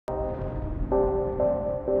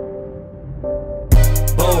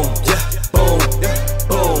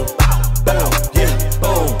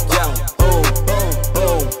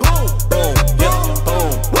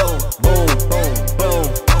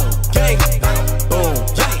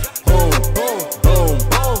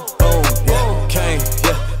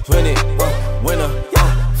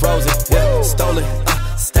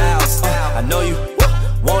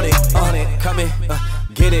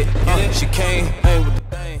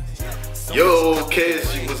Yo,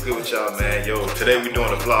 KSG, what's good with y'all, man? Yo, today we doing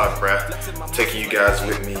a vlog, bruh. Taking you guys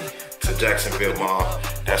with me to Jacksonville Mall.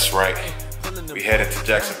 That's right. We headed to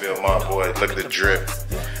Jacksonville Mall, boy. Look at the drip.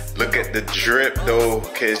 Look at the drip, though.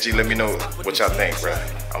 KSG, let me know what y'all think, bruh.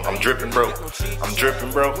 I'm dripping, bro. I'm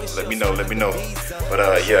dripping, bro. Let me know, let me know.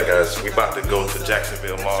 But yeah, guys, we about to go to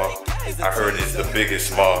Jacksonville Mall. I heard it's the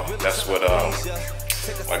biggest mall. That's what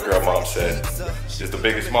my girl mom said. It's the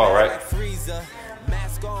biggest mall, right?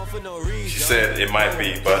 She said it might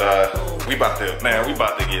be, but we about to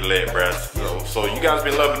get lit, bruh. So you guys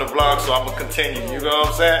been loving the vlog, so I'm gonna continue. You know what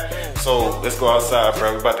I'm saying? So let's go outside,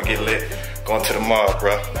 bruh. We about to get lit. Going to the mall,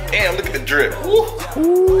 bruh. Damn, look at the drip. Woo.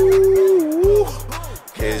 Woo.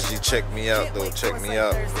 KSG, check me out, though. Check me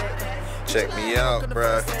out. Check me out,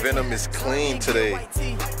 bruh. Venom is clean today.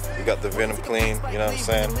 We got the Venom clean. You know what I'm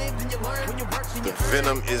saying? The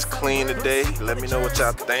Venom is clean today. Let me know what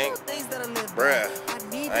y'all think, bruh.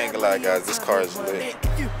 I ain't gonna lie, guys, this car is lit.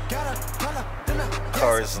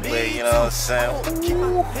 Car is lit, you know what I'm saying?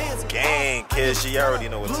 Ooh, gang, KSG, you already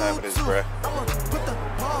know what time it is, bruh.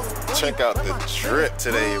 Check out the drip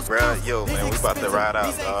today, bruh. Yo, man, we about to ride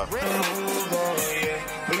out, dog.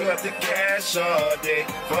 We got the cash all day,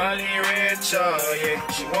 finally rich, oh yeah.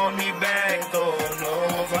 She want me back though,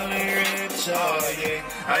 no, finally rich, oh yeah.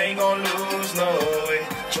 I ain't gonna lose, no way.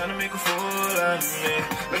 Tryna make a fool of me.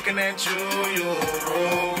 Looking at you, bro.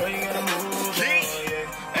 Why you gotta move, oh yeah.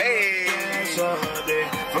 Hey, cash all day,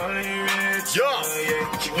 finally rich, oh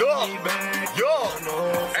yeah. She want me back, no,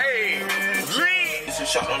 hey,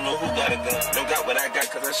 shot, don't know who got a gun. Don't got what I got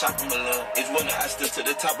cause I shot from alone. It's when I stood to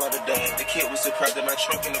the top of the dome. The kid was surprised at my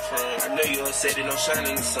trunk in the front. I know you all said it don't shine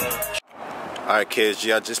in the sun. Alright,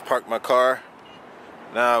 KSG, I just parked my car.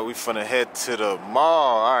 Now we finna head to the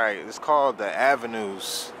mall. Alright, it's called the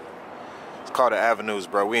Avenues. It's called the Avenues,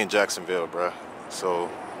 bro. We in Jacksonville, bro. So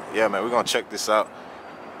yeah, man, we're gonna check this out.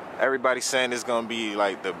 Everybody's saying it's gonna be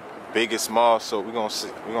like the biggest mall, so we're gonna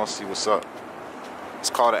see what's up. It's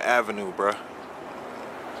called the Avenue, bro.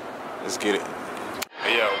 Let's get it.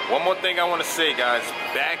 Hey, yo, one more thing I want to say, guys.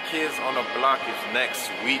 Back Kids on the Block is next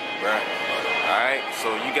week, bro. Alright,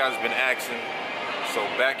 so you guys been asking. So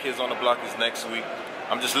Back Kids on the Block is next week.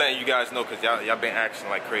 I'm just letting you guys know because y'all been asking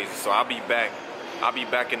like crazy. So I'll be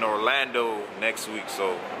back in Orlando next week.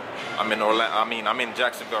 So I'm in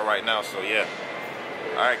Jacksonville right now, so yeah.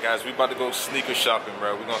 Alright, guys, we about to go sneaker shopping,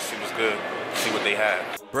 bro. We're gonna see what's good, see what they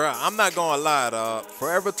have. Bruh, I'm not gonna lie, dog.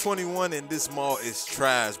 Forever 21 in this mall is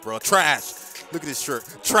trash, bro. Trash. Look at this shirt.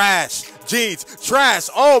 Trash. Jeans. Trash.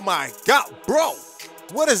 Oh my God, bro.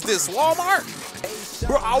 What is this, Walmart?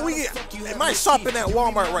 Bro, am I shopping at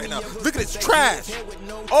Walmart right now? Look at this trash.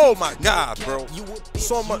 Oh my God, bro.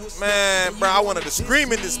 So much, man, bro. I wanted to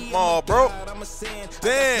scream in this mall, bro.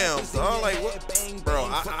 Damn, bro. Like, what? Bro,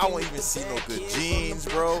 I won't even see no good jeans,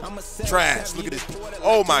 bro. Trash. Look at this.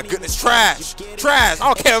 Oh my goodness, trash. Trash. I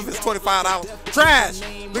don't care if it's $25. Trash.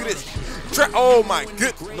 Look at this. Oh my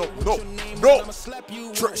goodness. No.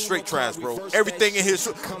 Straight trash, bro. Everything in here.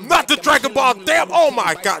 Not the Dragon Ball. Damn. Oh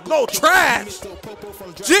my God. No trash.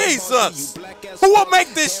 Jesus. Who will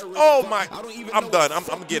make this? Oh my. I'm done.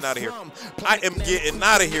 I'm getting out of here. I am getting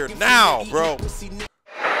out of here now, bro.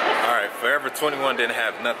 Alright, Forever 21 didn't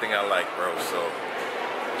have nothing I like, bro. So,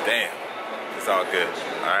 damn. It's all good.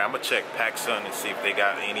 Alright, I'm going to check PacSun and see if they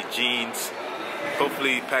got any jeans.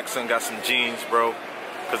 Hopefully PacSun got some jeans, bro.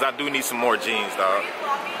 Because I do need some more jeans, dog.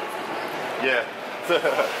 Yeah.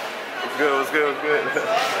 It's good.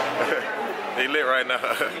 They lit right now.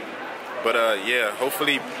 But yeah,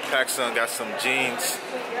 hopefully PacSun got some jeans.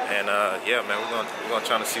 And yeah, man, we're gonna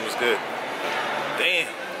try to see what's good. Damn.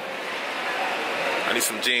 I need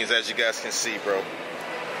some jeans, as you guys can see, bro.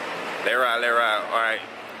 Let ride. Alright.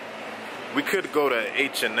 We could go to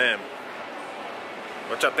H&M.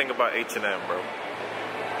 What y'all think about H&M, bro?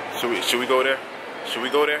 Should we go there? Should we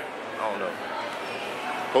go there? I don't know.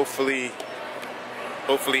 Hopefully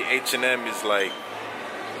H&M is like,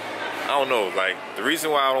 I don't know, like the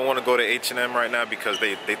reason why I don't want to go to H&M right now because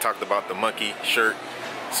they talked about the monkey shirt.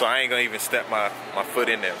 So I ain't gonna even step my foot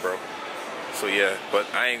in there, bro. So yeah, but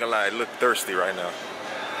I ain't gonna lie, I look thirsty right now.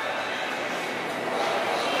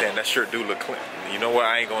 Damn, that shirt do look clean. You know what?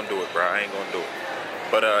 I ain't gonna do it, bro. I ain't gonna do it.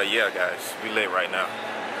 But yeah, guys, we lit right now.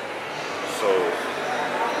 So,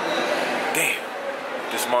 damn,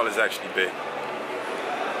 this mall is actually big.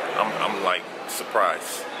 I'm like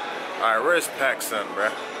surprised. All right, where's PacSun,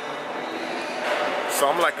 bro? So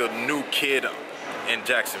I'm like a new kid in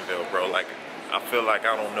Jacksonville, bro. Like, I feel like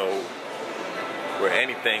I don't know where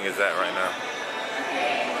anything is at right now.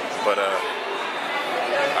 But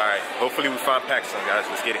alright, hopefully we find PacSun, guys.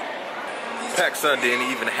 Let's get it. PacSun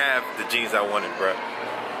didn't even have the jeans I wanted, bro.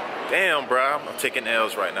 Damn, bro. I'm taking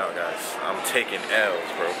L's right now, guys. I'm taking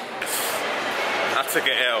L's, bro. I took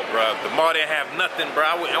an L, bro. The mall didn't have nothing, bro.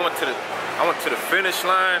 I went to the finish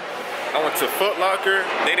line. I went to Foot Locker.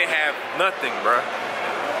 They didn't have nothing, bro.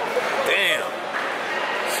 Damn.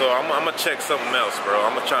 So I'm gonna check something else, bro.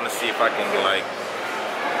 I'm gonna try to see if I can like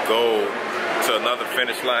go to another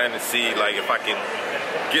finish line and see like if I can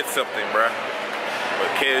get something, bro. But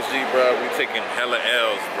KSG, bro, we taking hella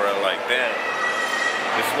L's, bro. Like, damn.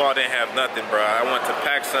 This mall didn't have nothing, bro. I went to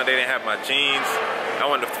PacSun, they didn't have my jeans. I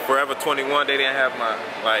went to Forever 21, they didn't have my,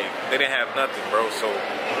 like, they didn't have nothing, bro. So,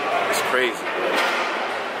 it's crazy, bro.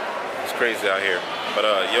 It's crazy out here. But,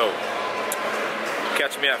 yo,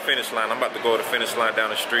 catch me at finish line. I'm about to go to the finish line down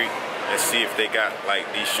the street and see if they got,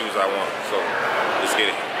 like, these shoes I want. So, let's get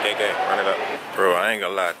it. Gang, run it up. Bro, I ain't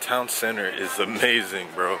gonna lie. Town Center is amazing,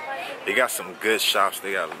 bro. They got some good shops.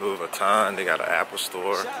 They got Louis Vuitton. They got an Apple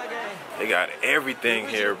store. They got everything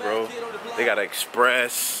here, bro. They got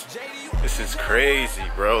Express. This is crazy,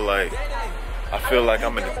 bro. Like, I feel like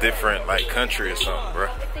I'm in a different, like, country or something, bro.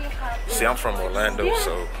 See, I'm from Orlando,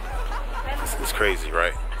 so it's crazy,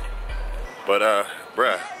 right? But,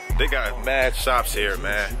 bruh, they got mad shops here,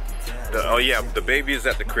 man. Oh, yeah, the baby is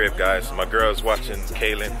at the crib, guys. My girl's watching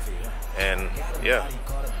Kaylin. And, yeah,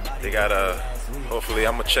 they got, hopefully,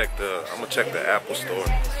 I'm gonna check the Apple store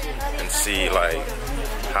and see, like,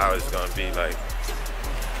 how it's gonna be, like,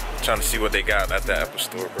 trying to see what they got at the Apple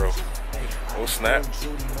store, bro. Oh snap,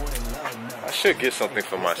 I should get something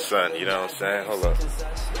for my son, you know what I'm saying? Hold up,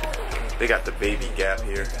 they got the Baby Gap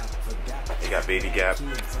here. They got Baby Gap.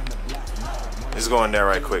 Let's go in there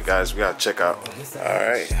right quick, guys. We gotta check out.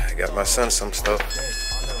 Alright, I got my son some stuff.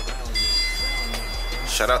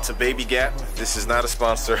 Shout out to Baby Gap. This is not a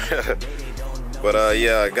sponsor. But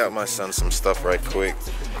yeah, I got my son some stuff right quick.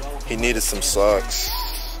 He needed some socks.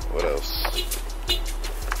 What else?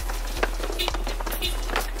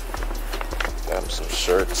 Got him some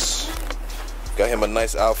shirts. Got him a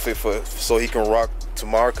nice outfit so he can rock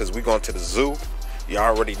tomorrow, because we're going to the zoo. You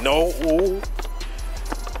already know. Ooh.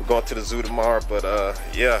 We're going to the zoo tomorrow, but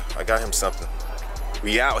yeah, I got him something.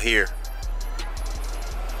 We out here.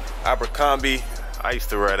 Abercrombie. I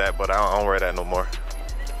used to wear that, but I don't wear that no more.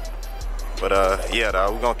 But yeah,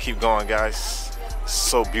 dog, we're gonna keep going, guys. It's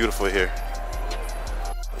so beautiful here.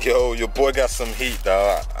 Yo, your boy got some heat,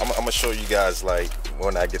 dog. I'm gonna show you guys like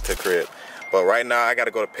when I get to the crib. But right now I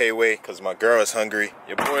gotta go to Payway because my girl is hungry.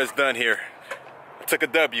 Your boy is done here. I took a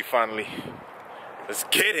W finally. Let's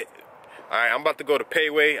get it. Alright, I'm about to go to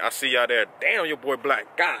Payway. I'll see y'all there. Damn, your boy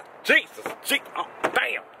Black. God, Jesus. Oh,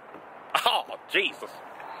 damn. Oh, Jesus.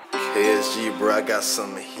 KSG, bro, I got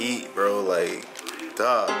some heat, bro. Like,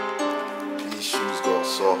 dog. These shoes go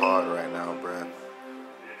so hard right now, bro.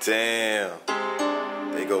 Damn.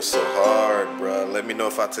 They go so hard, bro. Let me know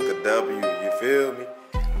if I took a W. You feel me?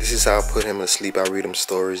 This is how I put him to sleep. I read him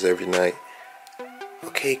stories every night.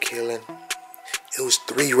 Okay, Kaylin. It was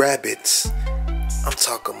 3 rabbits. I'm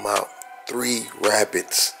talking about 3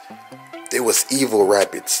 rabbits. They was evil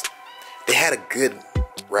rabbits. They had a good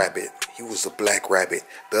rabbit. He was a black rabbit.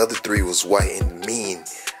 The other 3 was white and mean.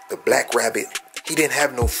 The black rabbit, he didn't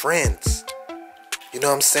have no friends. You know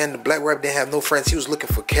what I'm saying? The black rabbit didn't have no friends. He was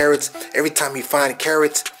looking for carrots. Every time he find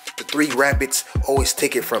carrots, the 3 rabbits always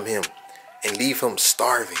take it from him and leave him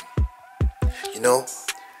starving. You know?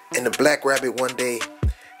 And the black rabbit one day,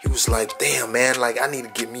 he was like, damn, man, like, I need to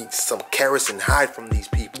get me some carrots and hide from these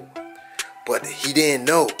people. But he didn't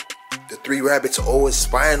know. The 3 rabbits are always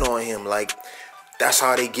spying on him. Like, that's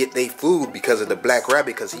how they get their food, because of the black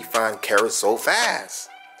rabbit, because he find carrots so fast.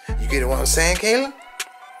 You get what I'm saying, Kayla?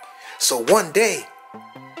 So one day,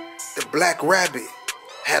 the black rabbit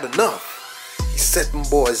had enough. He set them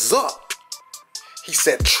boys up. He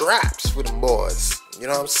set traps for them boys. You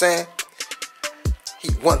know what I'm saying? He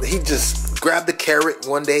just grabbed the carrot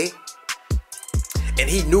one day, and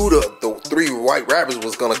he knew the 3 white rabbits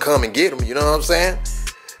was gonna come and get him. You know what I'm saying?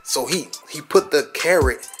 So he put the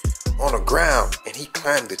carrot on the ground and he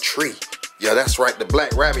climbed the tree. Yeah, that's right. The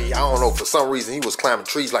black rabbit, I don't know, for some reason he was climbing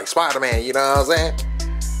trees like Spider-Man. You know what I'm saying?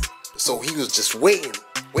 So he was just waiting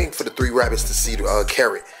for the 3 rabbits to see the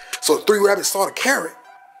carrot. So the 3 rabbits saw the carrot.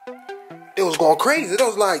 They was going crazy. They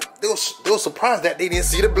was like, they was surprised that they didn't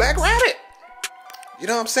see the black rabbit. You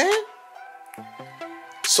know what I'm saying?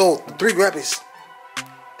 So the 3 rabbits,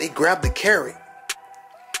 they grabbed the carrot.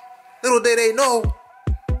 Little did they know,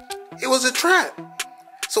 it was a trap.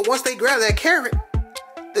 So once they grabbed that carrot,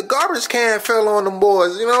 the garbage can fell on them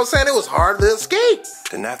boys. You know what I'm saying? It was hard to escape.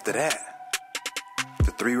 Then after that,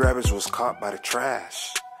 the 3 rabbits was caught by the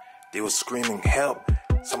trash. They was screaming, help,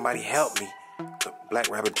 somebody help me. The black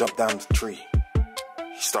rabbit jumped down the tree.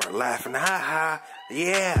 He started laughing. Ha ha.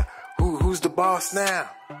 Yeah. Who's the boss now?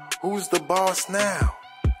 Who's the boss now?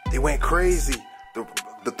 They went crazy.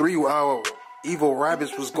 The three evil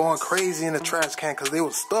rabbits was going crazy in the trash can because they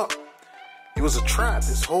was stuck. It was a trap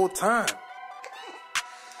this whole time.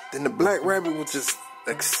 Then the black rabbit was just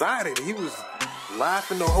excited. He was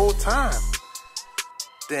laughing the whole time.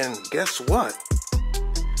 Then guess what?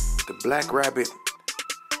 The black rabbit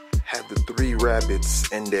had the three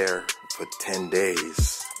rabbits in there for 10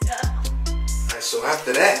 days. Alright, so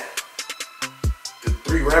after that, the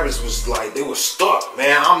three rabbits was like, they were stuck,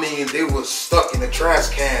 man. I mean, they were stuck in the trash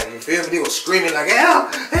can. You feel me? They were screaming like,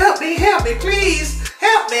 help me, please.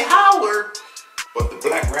 Help me, Howard. But the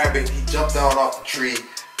black rabbit, he jumped down off the tree.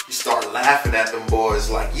 He started laughing at them boys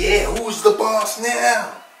like, yeah, who's the boss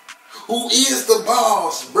now? Who is the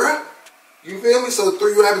boss, bruh? You feel me? So the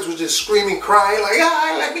three rabbits was just screaming, crying like,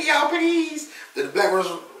 let me out, please. Then the black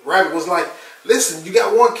rabbit was like, listen, you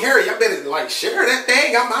got one carrot. Y'all better like share that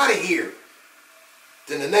thing. I'm out of here.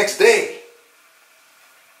 Then the next day,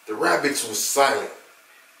 the rabbits was silent.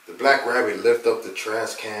 The black rabbit lifted up the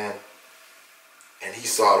trash can and he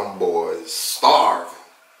saw them boys starving.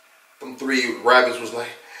 Them three rabbits was like,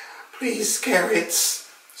 please,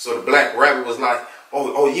 carrots. So the black rabbit was like,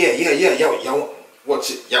 oh yeah,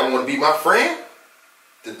 y'all want to be my friend?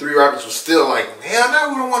 The three rabbits was still like, hell no,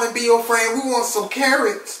 we don't want to be your friend. We want some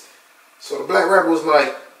carrots. So the black rabbit was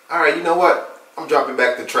like, all right, you know what? I'm dropping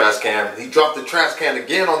back the trash can. He dropped the trash can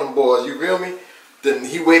again on them boys, you feel me? Then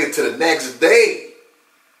he waited till the next day.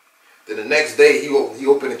 Then the next day, he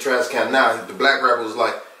opened the trash can. Now, the black rabbit was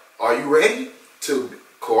like, are you ready to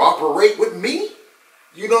cooperate with me?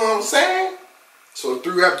 You know what I'm saying? So the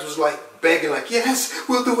three rabbits was like begging, like, yes,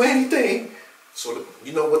 we'll do anything. So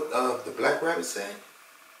you know what the black rabbit said?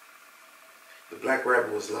 The black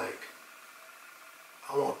rabbit was like,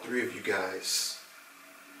 I want three of you guys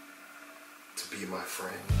to be my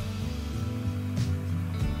friend.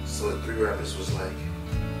 So the three rabbits was like,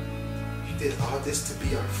 you did all this to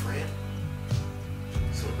be our friend?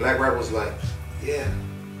 So the black rabbit was like, yeah.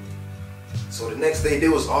 So the next day they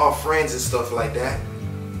was all friends and stuff like that.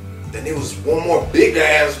 Then there was one more big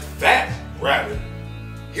ass fat rabbit.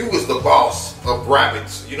 He was the boss of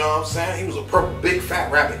rabbits, you know what I'm saying? He was a purple big fat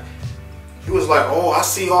rabbit. He was like, oh, I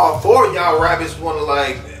see all four of y'all rabbits want to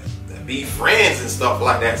like be friends and stuff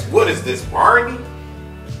like that. What is this, Barney?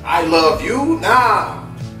 I love you? Nah.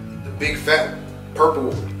 The big fat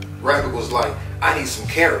purple rabbit was like, I need some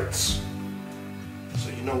carrots. So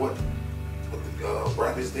you know what the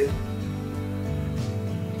rabbits did?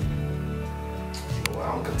 You know what,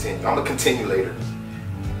 I'm gonna continue later.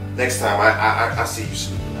 Next time I see you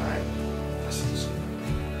sleeping, alright? I see you sleeping.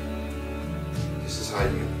 This is how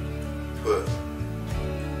you put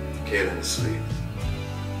Kaden to sleep.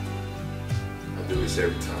 I do this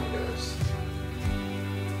every time, guys.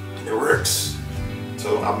 And it works.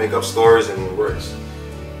 So I make up stories and it works.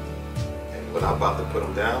 And when I'm about to put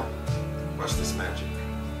them down, watch this magic.